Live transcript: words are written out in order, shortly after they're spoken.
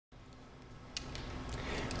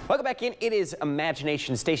Welcome back in. It is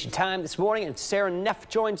Imagination Station time this morning, and Sarah Neff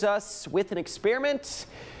joins us with an experiment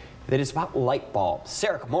that is about light bulbs.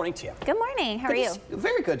 Sarah, good morning to you. Good morning. How are you?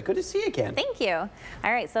 Very good. Good to see you again. Thank you. All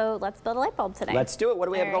right, so let's build a light bulb today. Let's do it. What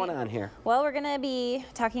do we have going on here? Well, we're going to be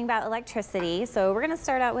talking about electricity. So we're going to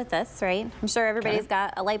start out with this, right? I'm sure everybody's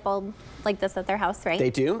got a light bulb like this at their house, right? They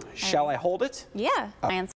do. Shall I hold it? Yeah.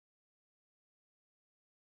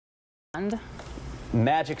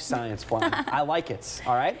 Magic science wand. I like it.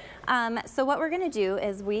 All right. So what we're going to do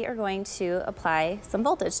is we are going to apply some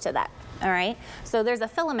voltage to that. All right. So there's a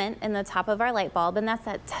filament in the top of our light bulb, and that's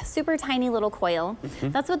that super tiny little coil.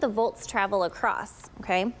 That's what the volts travel across.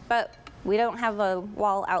 Okay. But we don't have a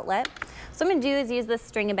wall outlet. So what I'm going to do is use this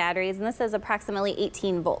string of batteries, and this is approximately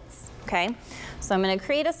 18 volts. Okay. So I'm going to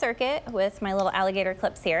create a circuit with my little alligator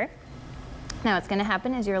clips here. Now what's going to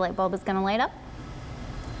happen is your light bulb is going to light up.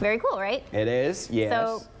 Very cool, right? It is, yes.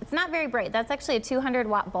 So it's not very bright. That's actually a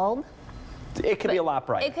 200-watt bulb. It could be a lot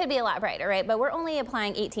brighter. It could be a lot brighter, right? But we're only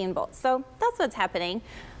applying 18 volts. So that's what's happening.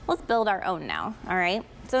 Let's build our own now, all right?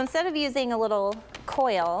 So instead of using a little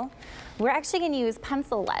coil, we're actually going to use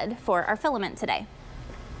pencil lead for our filament today.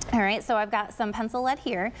 All right, so I've got some pencil lead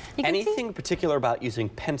here. Anything particular about using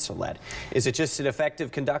pencil lead? Is it just an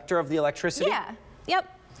effective conductor of the electricity? Yeah,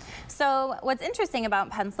 yep. So what's interesting about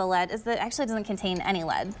pencil lead is that it actually doesn't contain any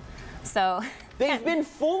lead. So they've been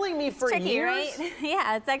fooling me for tricky, years. Right?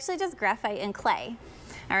 Yeah, it's actually just graphite and clay.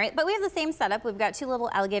 All right, but we have the same setup. We've got two little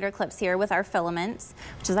alligator clips here with our filaments,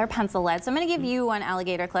 which is our pencil lead. So I'm going to give you one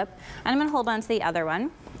alligator clip, and I'm going to hold on to the other one.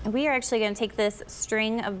 And we are actually going to take this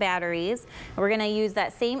string of batteries, and we're going to use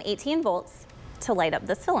that same 18 volts to light up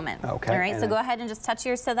this filament. Okay. All right, so go ahead and just touch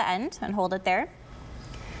yours to the end and hold it there.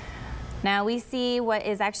 Now we see what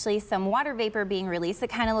is actually some water vapor being released.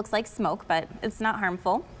 It kind of looks like smoke, but it's not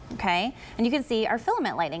harmful, okay? And you can see our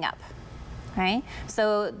filament lighting up, okay?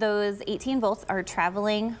 So those 18 volts are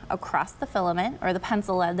traveling across the filament, or the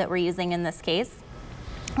pencil lead that we're using in this case.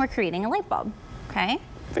 We're creating a light bulb, okay?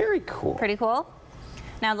 Very cool. Pretty cool.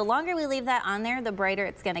 Now, the longer we leave that on there, the brighter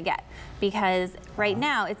it's going to get, because right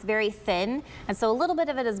now it's very thin, and so a little bit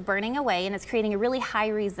of it is burning away, and it's creating a really high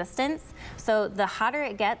resistance. So the hotter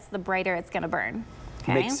it gets, the brighter it's going to burn.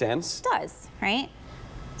 Okay? Makes sense. It does, right?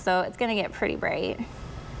 So it's going to get pretty bright.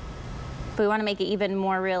 If we want to make it even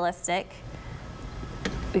more realistic,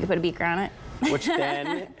 we could put a beaker on it. Which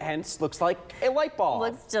then, hence, looks like a light bulb.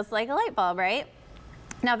 Looks just like a light bulb, right?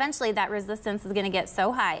 Now eventually that resistance is going to get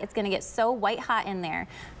so high, it's going to get so white hot in there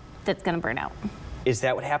that it's going to burn out. Is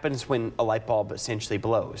that what happens when a light bulb essentially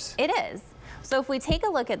blows? It is. So if we take a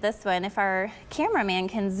look at this one, if our cameraman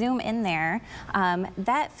can zoom in there,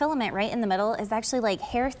 that filament right in the middle is actually like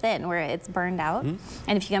hair thin where it's burned out. And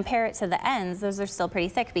if you compare it to the ends, those are still pretty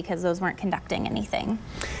thick because those weren't conducting anything.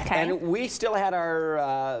 Okay? And we still had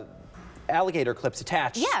our alligator clips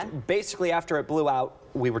attached. Yeah. Basically, after it blew out,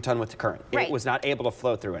 we were done with the current. Right. It was not able to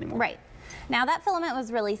flow through anymore. Right. Now that filament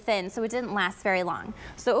was really thin, so it didn't last very long.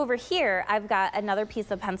 So over here, I've got another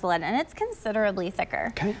piece of pencil lead, and it's considerably thicker.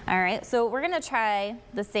 Okay. All right, so we're gonna try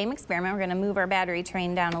the same experiment. We're gonna move our battery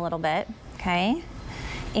train down a little bit, okay?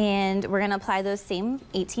 And we're gonna apply those same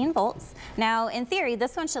 18 volts. Now, in theory,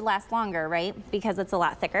 this one should last longer, right? Because it's a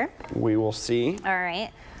lot thicker. We will see. All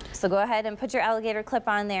right, so go ahead and put your alligator clip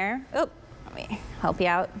on there. Oh, let me help you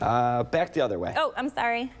out. Back the other way. Oh, I'm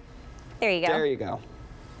sorry. There you go. There you go.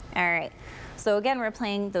 All right. So again, we're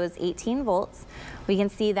applying those 18 volts. We can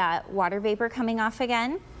see that water vapor coming off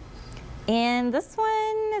again. And this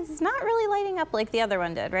one is not really lighting up like the other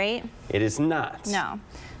one did, right? It is not. No.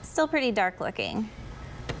 Still pretty dark looking.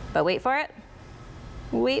 But wait for it.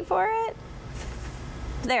 Wait for it.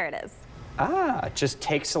 There it is. Ah, it just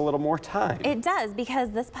takes a little more time. It does,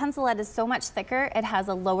 because this pencil lead is so much thicker, it has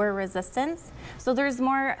a lower resistance. So there's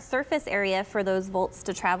more surface area for those volts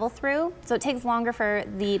to travel through. So it takes longer for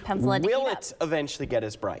the pencil lead to heat up. Will it eventually get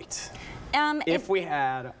as bright? If we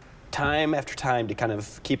had time after time to kind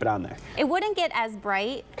of keep it on there. It wouldn't get as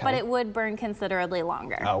bright, but it would burn considerably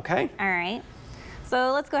longer. Okay. All right.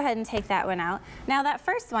 So let's go ahead and take that one out. Now that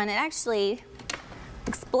first one, it actually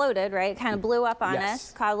exploded, right? It kind of blew up on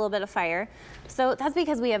us, caught a little bit of fire. So that's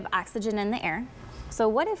because we have oxygen in the air. So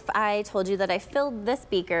what if I told you that I filled this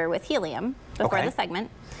beaker with helium before the segment?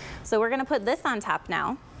 So we're going to put this on top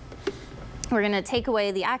now. We're going to take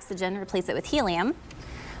away the oxygen, replace it with helium.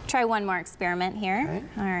 Try one more experiment here. Okay.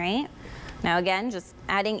 All right. Now again, just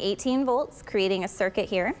adding 18 volts, creating a circuit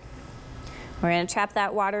here. We're going to trap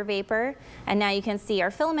that water vapor, and now you can see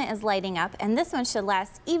our filament is lighting up, and this one should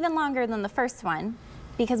last even longer than the first one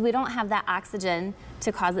because we don't have that oxygen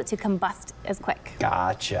to cause it to combust as quick.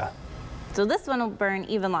 Gotcha. So this one will burn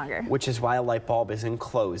even longer. Which is why a light bulb is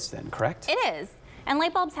enclosed then, correct? It is. And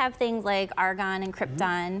light bulbs have things like argon and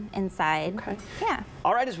krypton inside. Okay. Yeah.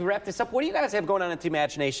 All right, as we wrap this up, what do you guys have going on at the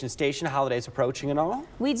Imagination Station? Holidays approaching and all?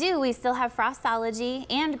 We do. We still have frostology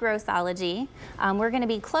and grossology. We're going to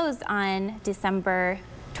be closed on December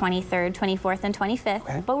 23rd, 24th, and 25th.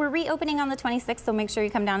 Okay. But we're reopening on the 26th, so make sure you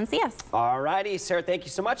come down and see us. All righty, Sarah, thank you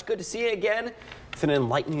so much. Good to see you again. It's an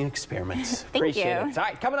enlightening experiment. Thank Appreciate you. it. All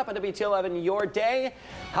right, coming up on WT11, your day.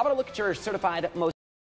 How about a look at your certified most